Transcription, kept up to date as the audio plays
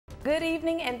Good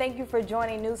evening and thank you for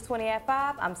joining News 20 at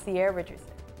 5. I'm Sierra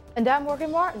Richardson. And I'm Morgan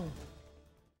Martin.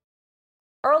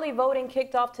 Early voting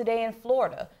kicked off today in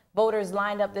Florida. Voters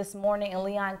lined up this morning in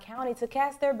Leon County to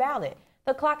cast their ballot.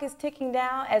 The clock is ticking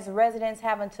down as residents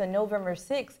have until November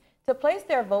 6th to place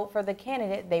their vote for the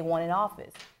candidate they want in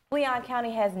office. Leon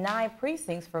County has 9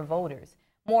 precincts for voters.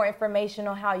 More information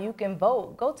on how you can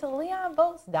vote, go to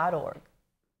leonvotes.org.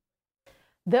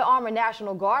 The Army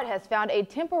National Guard has found a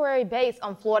temporary base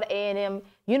on Florida A&M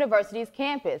University's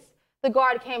campus. The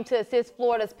Guard came to assist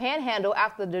Florida's Panhandle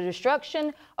after the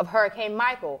destruction of Hurricane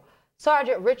Michael.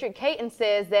 Sergeant Richard Caton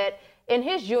says that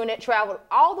his unit traveled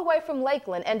all the way from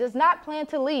Lakeland and does not plan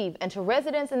to leave until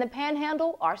residents in the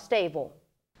Panhandle are stable.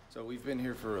 So we've been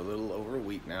here for a little over a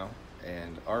week now,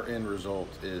 and our end result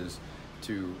is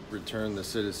to return the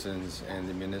citizens and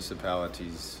the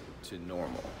municipalities to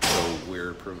normal. So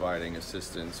we're providing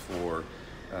assistance for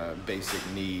basic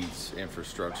needs,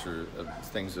 infrastructure,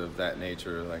 things of that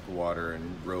nature like water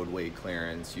and roadway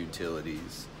clearance,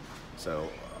 utilities. So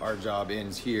our job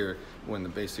ends here when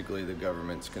basically the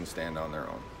governments can stand on their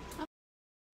own.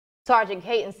 Sergeant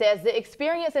Caton says the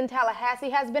experience in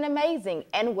Tallahassee has been amazing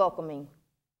and welcoming.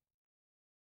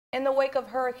 In the wake of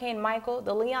Hurricane Michael,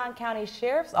 the Leon County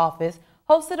Sheriff's Office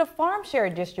hosted a farm share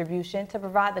distribution to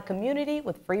provide the community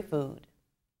with free food.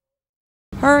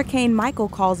 Hurricane Michael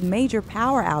caused major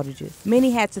power outages.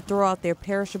 Many had to throw out their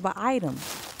perishable items.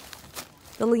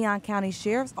 The Leon County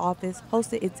Sheriff's Office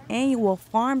hosted its annual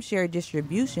farm share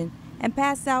distribution and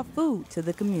passed out food to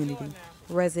the community.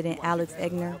 Resident Alex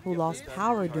Egner, who lost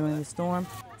power during the storm,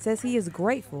 says he is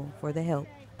grateful for the help.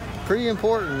 Pretty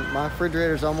important. My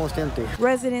refrigerator's almost empty.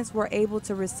 Residents were able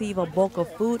to receive a bulk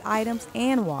of food items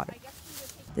and water.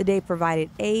 The day provided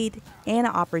aid and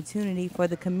an opportunity for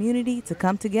the community to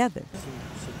come together.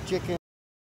 Some chicken.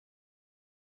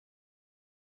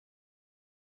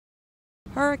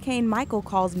 Hurricane Michael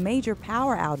caused major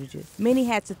power outages. Many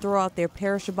had to throw out their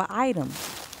perishable items.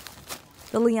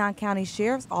 The Leon County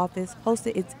Sheriff's Office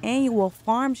hosted its annual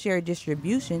farm share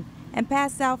distribution and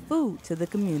passed out food to the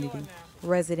community.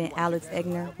 Resident Alex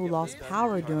Egner, who lost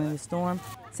power during the storm,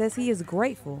 says he is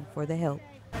grateful for the help.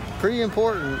 Pretty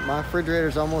important. My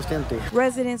refrigerator's almost empty.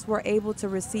 Residents were able to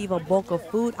receive a bulk of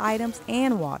food items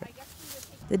and water.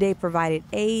 The day provided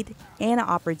aid and an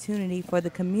opportunity for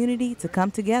the community to come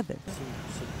together.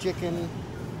 Some chicken,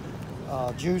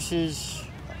 juices,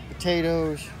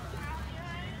 potatoes.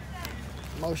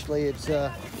 Mostly it's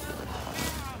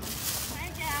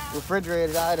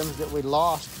refrigerated items that we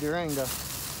lost during the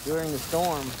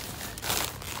storm.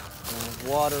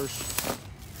 Waters.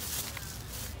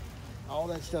 All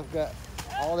that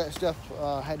stuff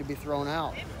had to be thrown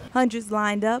out. Hundreds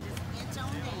lined up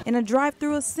in a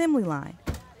drive-through assembly line.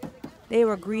 They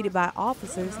were greeted by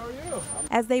officers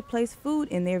as they placed food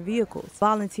in their vehicles.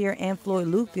 Volunteer Ann Floyd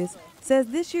Lucas says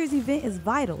this year's event is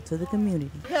vital to the community.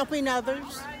 Helping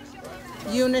others,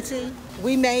 unity,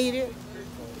 we made it,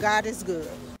 God is good.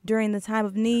 During the time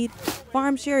of need,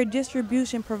 farm share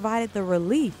distribution provided the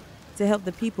relief to help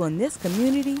the people in this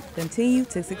community continue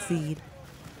to succeed.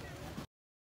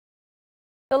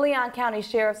 The Leon County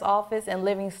Sheriff's Office and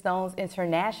Livingstone's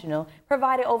International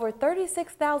provided over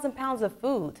 36,000 pounds of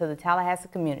food to the Tallahassee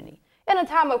community. In a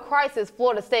time of crisis,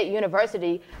 Florida State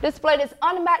University displayed its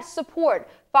unmatched support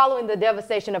following the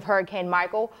devastation of Hurricane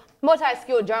Michael.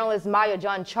 Multi-skilled journalist Maya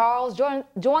John Charles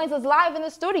joins us live in the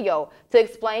studio to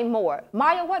explain more.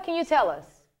 Maya, what can you tell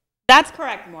us? That's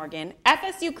correct, Morgan.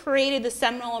 FSU created the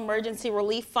Seminole Emergency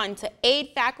Relief Fund to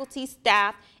aid faculty,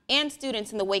 staff, and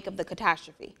students in the wake of the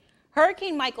catastrophe.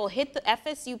 Hurricane Michael hit the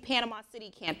FSU Panama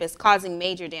City campus, causing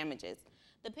major damages.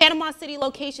 The Panama City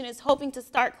location is hoping to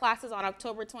start classes on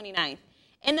October 29th.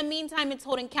 In the meantime, it's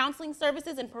holding counseling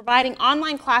services and providing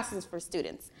online classes for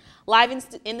students. Live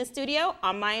in the studio,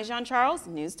 I'm Maya Jean Charles,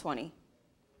 News 20.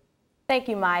 Thank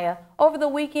you, Maya. Over the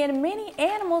weekend, many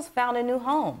animals found a new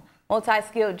home.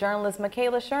 Multi-skilled journalist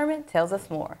Michaela Sherman tells us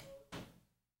more.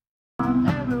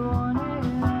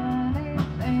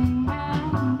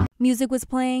 Music was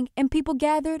playing and people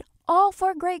gathered, all for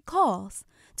a great cause,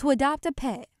 to adopt a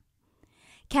pet.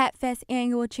 CatFest's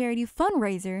annual charity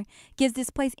fundraiser gives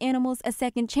displaced animals a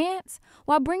second chance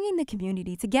while bringing the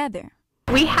community together.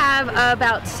 We have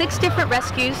about 6 different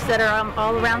rescues that are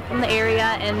all around from the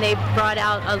area, and they've brought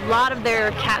out a lot of their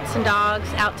cats and dogs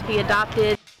out to be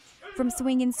adopted. From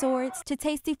swinging swords to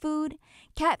tasty food,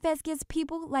 CatFest gives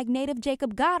people like native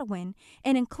Jacob Godwin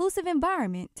an inclusive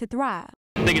environment to thrive.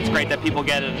 I think it's great that people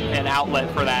get an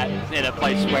outlet for that in a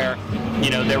place where,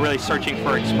 they're really searching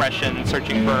for expression,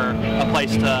 searching for a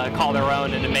place to call their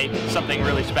own and to make something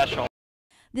really special.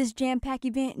 This jam-packed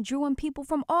event drew in people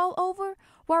from all over,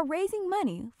 while raising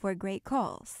money for a great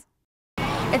cause.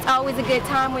 It's always a good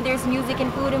time when there's music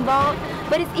and food involved,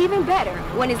 but it's even better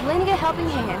when it's lending a helping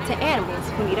hand to animals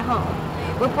who need a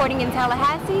home. Reporting in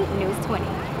Tallahassee, News 20.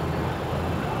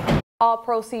 All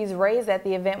proceeds raised at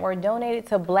the event were donated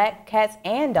to Black Cats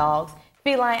and Dogs,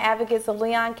 Feline Advocates of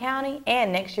Leon County,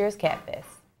 and next year's Cat Fest.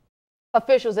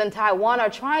 Officials in Taiwan are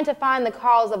trying to find the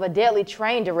cause of a deadly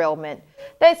train derailment.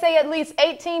 They say at least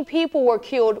 18 people were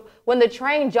killed when the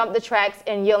train jumped the tracks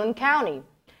in Yilin County.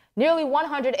 Nearly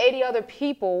 180 other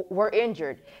people were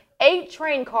injured. 8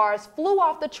 train cars flew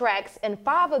off the tracks and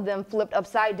 5 of them flipped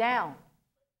upside down.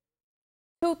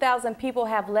 2,000 people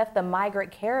have left the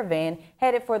migrant caravan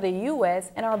headed for the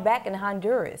U.S. and are back in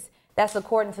Honduras. That's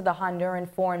according to the Honduran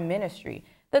Foreign Ministry.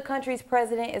 The country's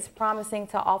president is promising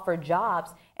to offer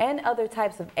jobs and other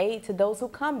types of aid to those who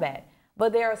come back.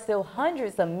 But there are still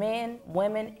hundreds of men,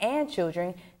 women, and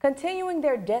children continuing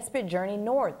their desperate journey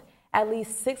north. At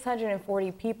least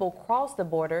 640 people crossed the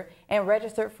border and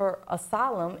registered for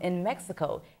asylum in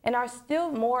Mexico, and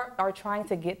still more are trying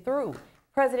to get through.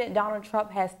 President Donald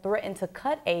Trump has threatened to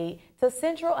cut aid to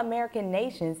Central American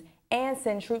nations and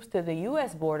send troops to the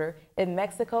U.S. border if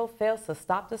Mexico fails to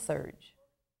stop the surge.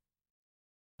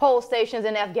 Poll stations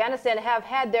in Afghanistan have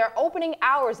had their opening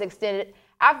hours extended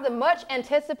after the much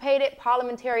anticipated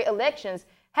parliamentary elections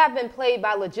have been plagued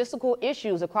by logistical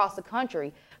issues across the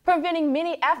country, preventing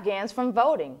many Afghans from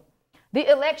voting. The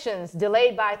elections,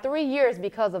 delayed by 3 years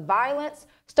because of violence,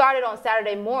 started on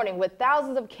Saturday morning with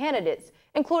thousands of candidates,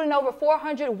 including over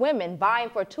 400 women vying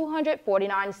for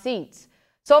 249 seats.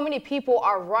 So many people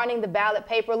are running the ballot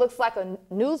paper looks like a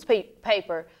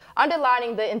newspaper,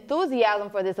 underlining the enthusiasm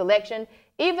for this election,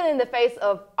 even in the face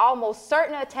of almost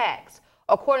certain attacks.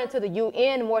 According to the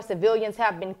UN, more civilians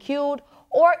have been killed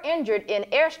or injured in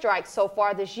airstrikes so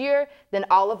far this year than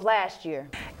all of last year.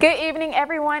 Good evening,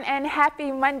 everyone, and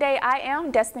happy Monday. I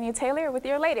am Destiny Taylor with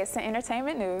your latest in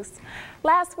entertainment news.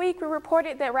 Last week, we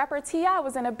reported that rapper T.I.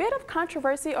 was in a bit of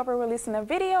controversy over releasing a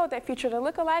video that featured a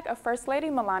lookalike of First Lady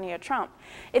Melania Trump.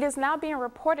 It is now being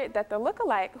reported that the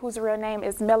lookalike, whose real name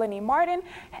is Melanie Martin,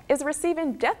 is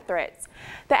receiving death threats.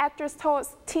 The actress told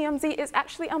TMZ it's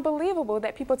actually unbelievable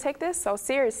that people take this so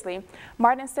seriously.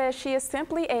 Martin says she is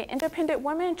simply an independent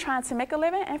woman trying to make a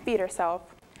living and feed herself.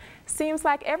 Seems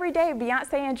like every day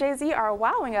Beyonce and Jay-Z are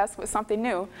wowing us with something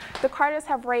new. The Carters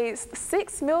have raised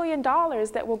 $6 million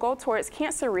that will go towards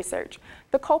cancer research.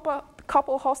 The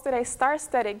couple hosted a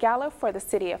star-studded gala for the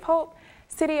City of Hope.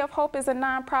 City of Hope is a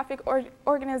nonprofit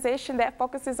organization that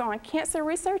focuses on cancer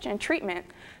research and treatment.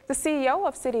 The CEO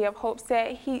of City of Hope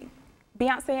said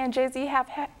Beyonce and Jay-Z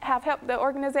have helped the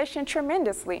organization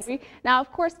tremendously. Now,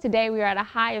 of course, today we are at a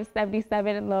high of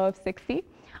 77 and low of 60.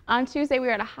 On Tuesday, we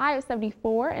are at a high of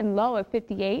 74 and low of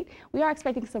 58. We are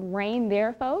expecting some rain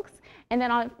there, folks. And then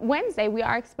on Wednesday, we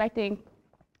are expecting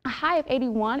a high of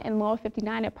 81 and low of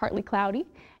 59 and partly cloudy.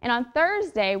 And on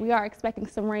Thursday, we are expecting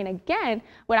some rain again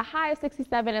with a high of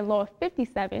 67 and low of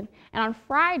 57. And on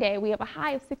Friday, we have a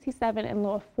high of 67 and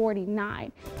low of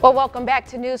 49. Well, welcome back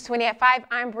to News 20 at 5.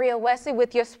 I'm Bria Wesley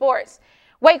with your sports.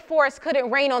 Wake Forest couldn't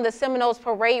rain on the Seminoles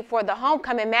parade for the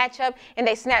homecoming matchup, and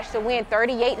they snatched the win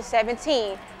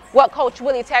 38-17. What Coach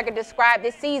Willie Taggart described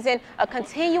this season, a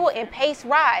continual and pace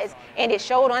rise, and it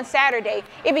showed on Saturday.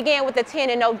 It began with a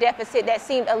 10-0 deficit that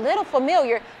seemed a little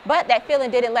familiar, but that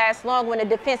feeling didn't last long when a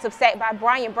defensive sack by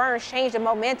Brian Burns changed the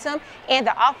momentum and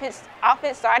the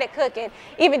offense started cooking.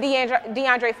 Even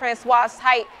DeAndre Francois'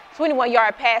 tight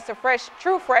 21-yard pass to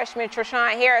true freshman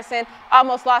Treshawn Harrison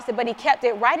almost lost it, but he kept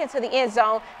it right into the end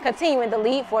zone, continuing the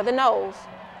lead for the Noles.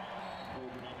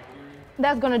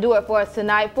 That's going to do it for us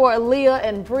tonight. For Alea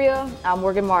and Bria, I'm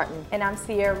Morgan Martin. And I'm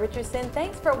Sierra Richardson.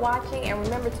 Thanks for watching, and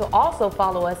remember to also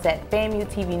follow us at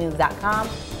FAMUTVnews.com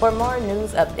for more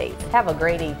news updates. Have a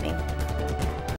great evening.